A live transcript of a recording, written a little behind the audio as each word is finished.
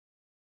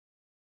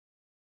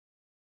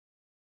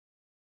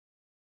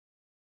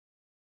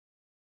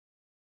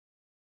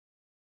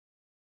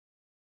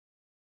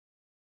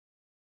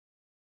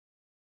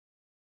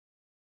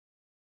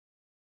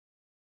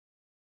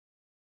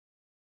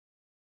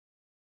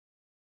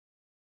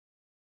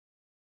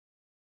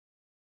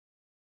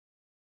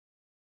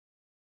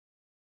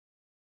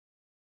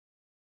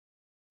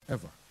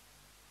However,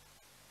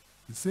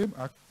 the same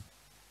act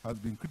has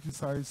been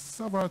criticized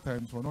several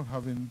times for not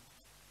having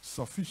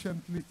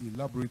sufficiently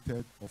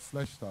elaborated or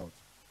fleshed out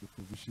the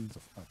provisions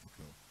of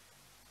Article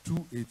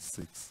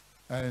 286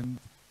 and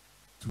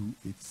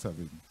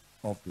 287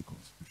 of the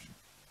Constitution.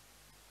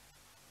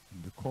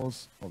 In the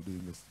course of the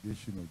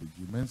investigation of the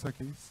G. Mensah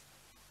case,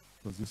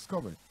 it was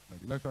discovered that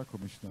the Electoral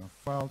Commissioner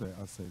filed her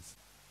assets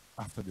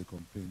after the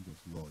complaint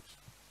was lodged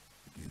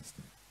against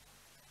her.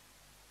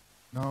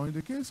 Now, in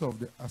the case of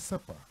the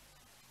ASEPA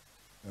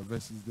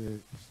versus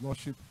His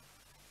Lordship,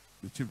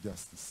 the Chief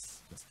Justice,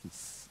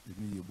 Justice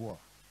Eni Yeboah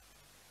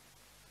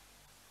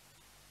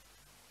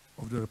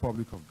of the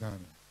Republic of Ghana,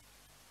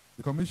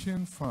 the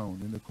Commission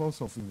found in the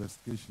course of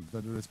investigations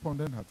that the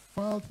respondent had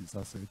filed his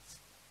assets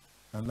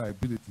and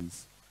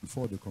liabilities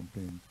before the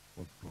complaint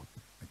was brought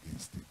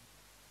against him.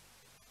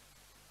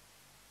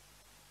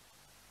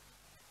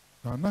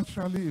 Now,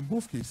 naturally, in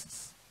both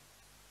cases,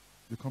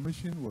 the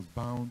Commission was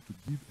bound to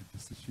give a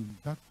decision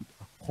that would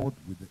accord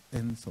with the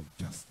ends of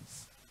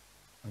justice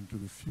and to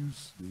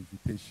refuse the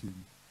invitation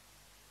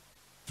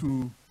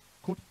to,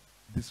 quote,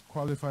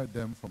 disqualify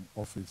them from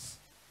office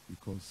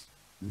because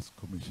this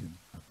Commission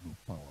had no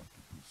power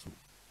to do so.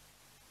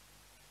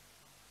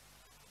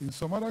 In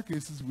some other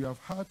cases, we have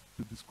had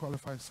to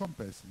disqualify some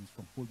persons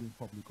from holding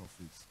public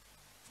office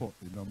for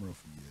a number of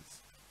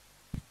years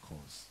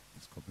because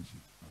this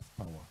Commission has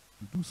power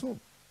to do so.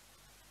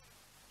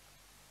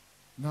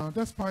 Now,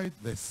 despite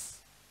this,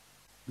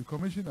 the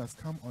Commission has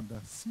come under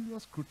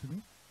serious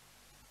scrutiny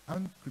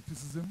and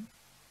criticism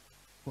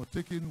for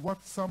taking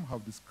what some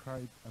have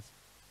described as,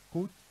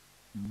 quote,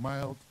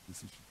 mild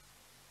decisions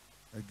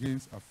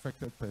against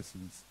affected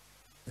persons,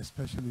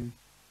 especially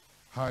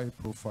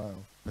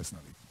high-profile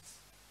personalities.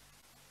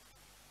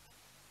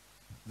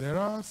 There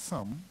are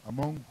some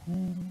among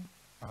whom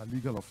are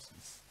legal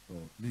officers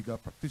or legal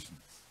practitioners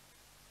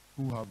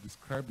who have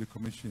described the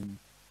Commission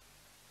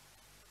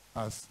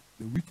as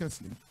the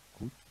weakest link,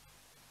 quote,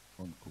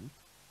 unquote,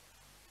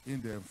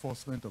 in the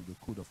enforcement of the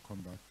Code of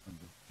Conduct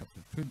under Chapter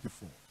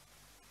 24,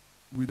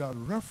 without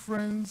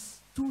reference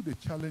to the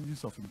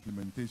challenges of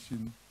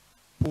implementation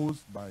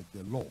posed by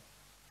the law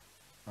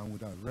and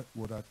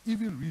without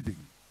even reading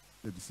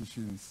the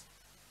decisions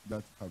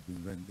that have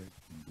been rendered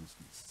in those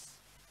cases.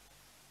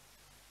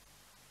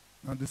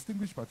 Now,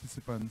 distinguished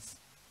participants,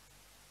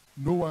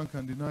 no one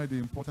can deny the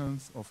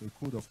importance of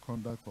a code of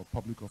conduct for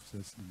public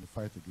officers in the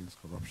fight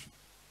against corruption.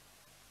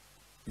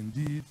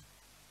 Indeed,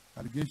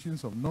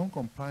 allegations of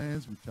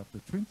non-compliance with Chapter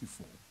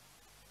 24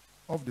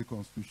 of the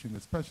Constitution,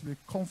 especially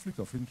conflict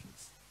of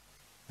interest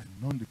and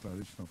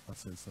non-declaration of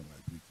assets and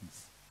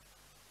liabilities,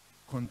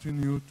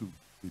 continue to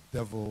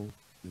bedevil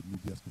the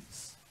media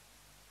space.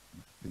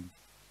 And I think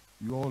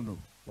you all know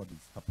what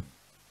is happening.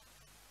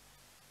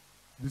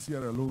 This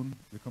year alone,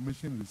 the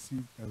Commission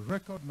received a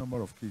record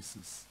number of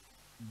cases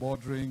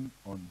bordering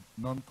on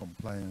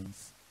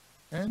non-compliance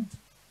and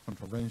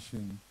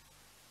contravention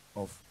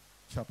of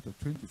Chapter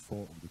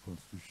 24 of the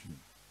Constitution,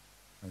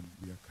 and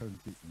we are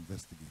currently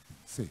investigating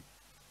same.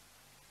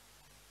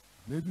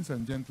 Ladies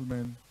and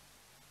gentlemen,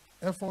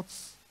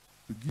 efforts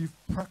to give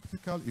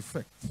practical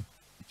effect to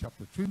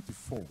Chapter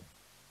 24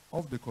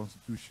 of the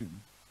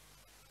Constitution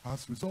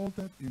has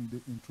resulted in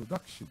the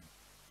introduction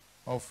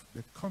of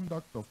the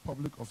Conduct of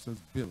Public Officers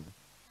Bill,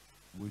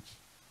 which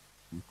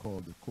we call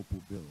the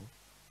COPO Bill,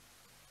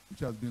 which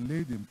has been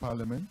laid in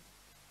Parliament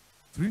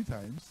 3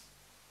 times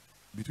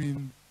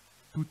between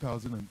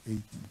 2008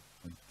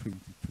 and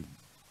 2020,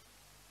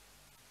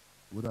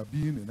 without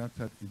being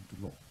enacted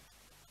into law,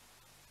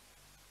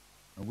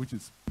 and which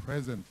is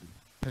presently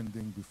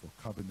pending before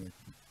Cabinet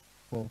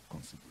for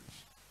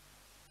consideration.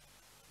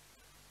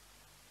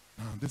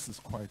 Now, this is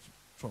quite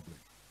troubling.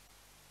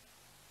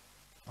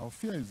 Our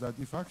fear is that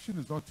if action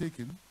is not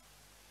taken,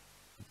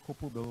 the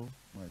COPO Bill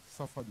might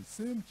suffer the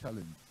same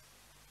challenge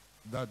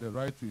that the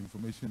Right to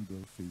Information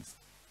Bill faced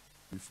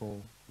before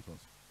it was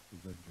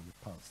eventually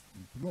passed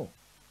into law.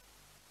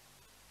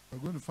 We're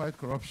going to fight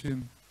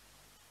corruption.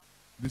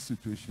 This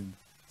situation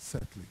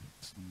certainly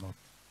is not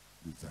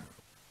desirable.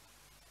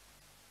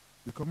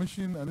 The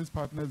Commission and its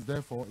partners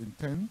therefore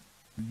intend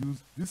to use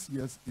this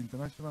year's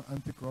International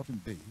Anti-Corruption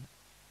Day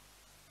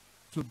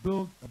to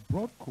build a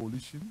broad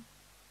coalition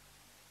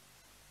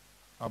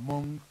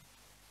among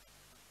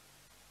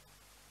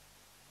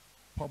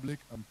public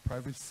and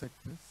private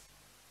sectors,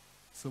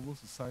 civil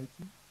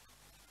society,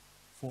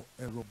 for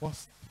a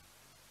robust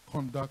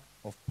conduct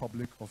of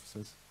public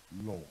officers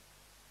law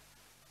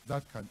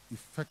that can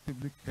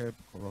effectively curb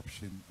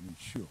corruption and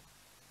ensure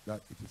that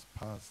it is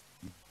passed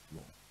into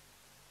law.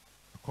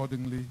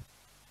 Accordingly,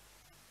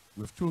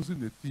 we've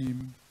chosen the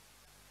theme,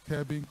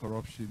 Curbing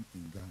Corruption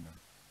in Ghana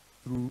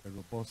through a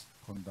robust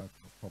conduct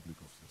of public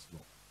officers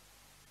law.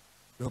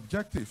 The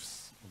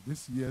objectives of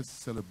this year's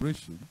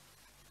celebration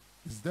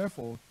is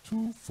therefore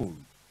twofold.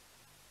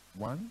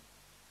 1,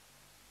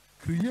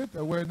 create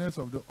awareness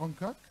of the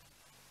UNCAC,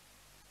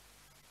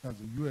 that's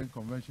the UN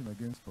Convention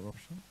Against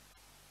Corruption,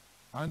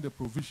 and the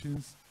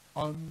provisions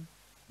on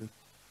the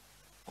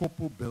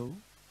COPO Bill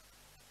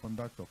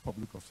Conduct of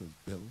Public Officers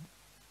Bill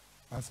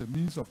as a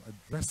means of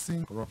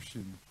addressing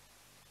corruption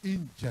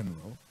in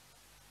general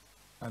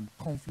and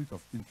conflict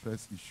of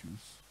interest issues,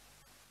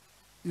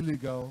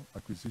 illegal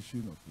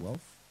acquisition of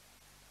wealth,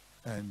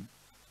 and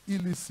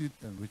illicit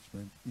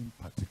enrichment in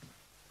particular.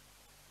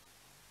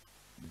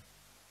 The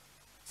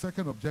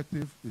second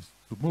objective is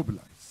to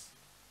mobilize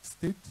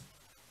state,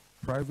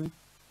 private,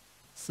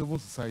 civil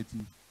society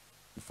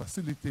to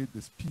facilitate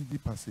the speedy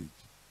passage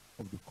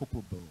of the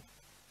COPO bill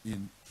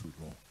into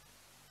law.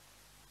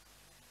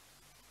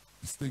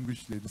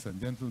 Distinguished ladies and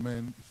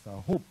gentlemen, it's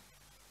our hope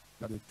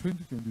that the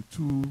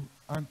 2022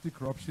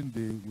 Anti-Corruption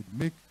Day would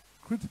make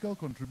critical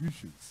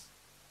contributions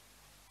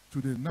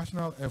to the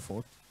national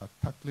effort at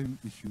tackling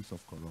issues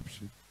of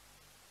corruption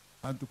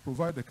and to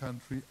provide the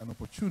country an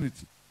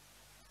opportunity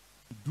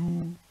to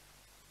do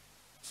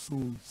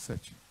soul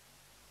searching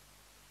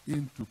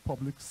into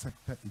public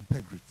sector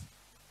integrity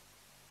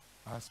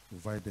as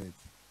provided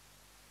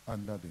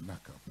under the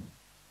NACAP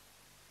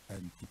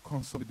and to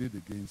consolidate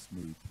the gains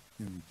made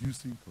in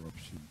reducing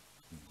corruption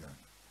in Ghana.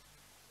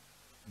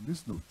 On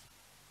this note,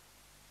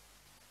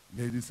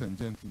 ladies and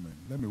gentlemen,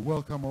 let me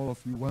welcome all of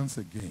you once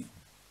again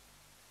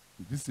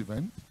to this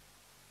event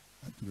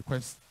and to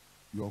request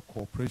your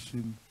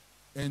cooperation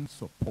and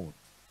support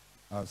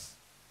as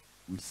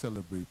we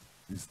celebrate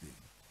this day.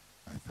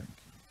 I thank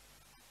you.